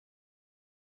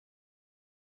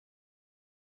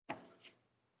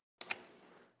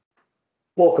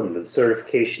Welcome to the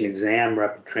Certification Exam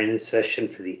Rapid Training Session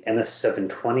for the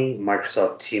MS-720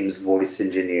 Microsoft Teams Voice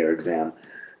Engineer exam.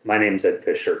 My name is Ed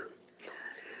Fisher.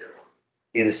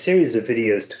 In a series of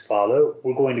videos to follow,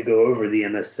 we're going to go over the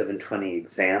MS-720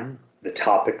 exam, the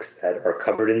topics that are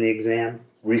covered in the exam,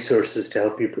 resources to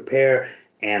help you prepare,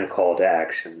 and a call to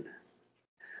action.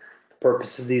 The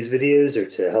purpose of these videos are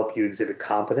to help you exhibit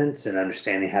competence in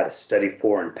understanding how to study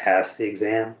for and pass the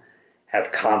exam,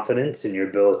 have confidence in your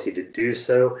ability to do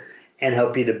so, and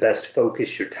help you to best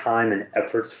focus your time and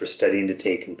efforts for studying to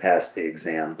take and pass the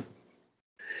exam.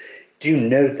 Do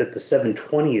note that the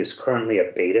 720 is currently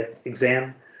a beta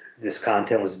exam. This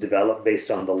content was developed based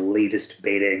on the latest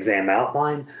beta exam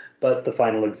outline, but the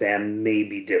final exam may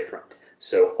be different.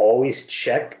 So always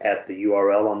check at the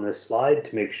URL on this slide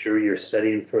to make sure you're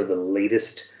studying for the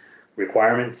latest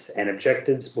requirements and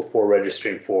objectives before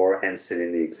registering for and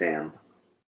sitting the exam.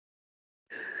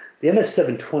 The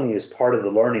MS-720 is part of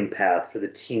the learning path for the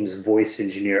Teams Voice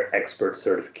Engineer Expert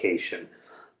certification.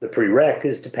 The prereq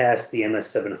is to pass the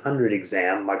MS-700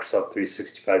 exam, Microsoft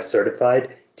 365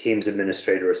 Certified Teams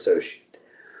Administrator Associate.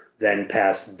 Then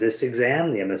pass this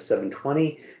exam, the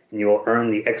MS-720, and you'll earn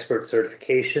the Expert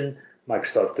certification,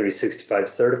 Microsoft 365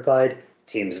 Certified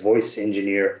Teams Voice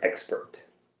Engineer Expert.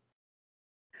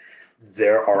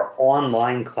 There are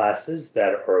online classes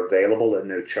that are available at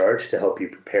no charge to help you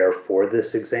prepare for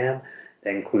this exam.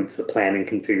 That includes the Plan and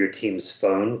Configure Teams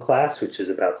Phone class, which is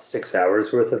about 6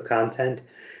 hours worth of content,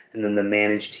 and then the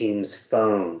Manage Teams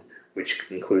Phone, which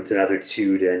includes another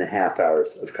 2.5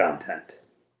 hours of content.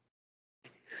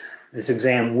 This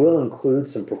exam will include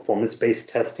some performance-based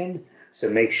testing, so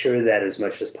make sure that as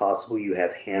much as possible you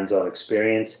have hands-on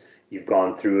experience, you've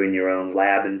gone through in your own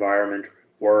lab environment,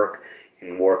 work,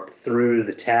 and worked through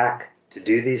the TAC to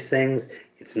do these things.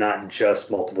 It's not just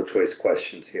multiple choice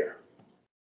questions here.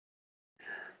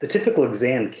 The typical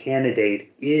exam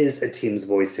candidate is a Teams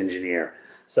voice engineer,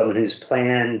 someone who's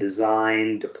planned,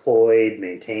 designed, deployed,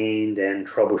 maintained, and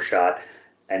troubleshot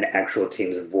an actual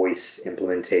Teams voice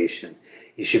implementation.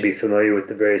 You should be familiar with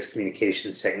the various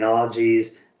communications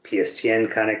technologies,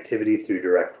 PSTN connectivity through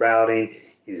direct routing,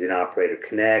 using Operator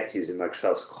Connect, using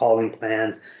Microsoft's calling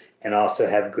plans, and also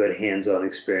have good hands-on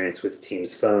experience with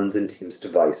Teams phones and Teams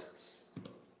devices.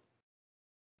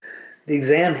 The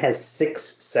exam has 6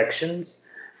 sections.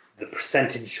 The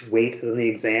percentage weight of the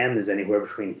exam is anywhere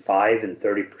between 5 and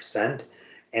 30%.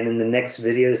 And in the next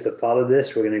videos that follow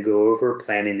this, we're going to go over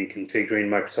planning and configuring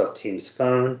Microsoft Teams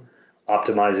Phone,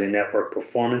 optimizing network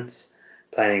performance,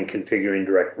 planning and configuring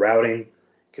direct routing,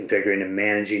 configuring and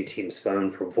managing Teams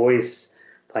Phone for voice,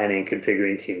 planning and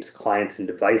configuring Teams clients and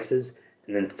devices,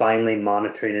 and then finally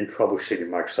monitoring and troubleshooting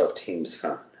Microsoft Teams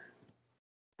Phone.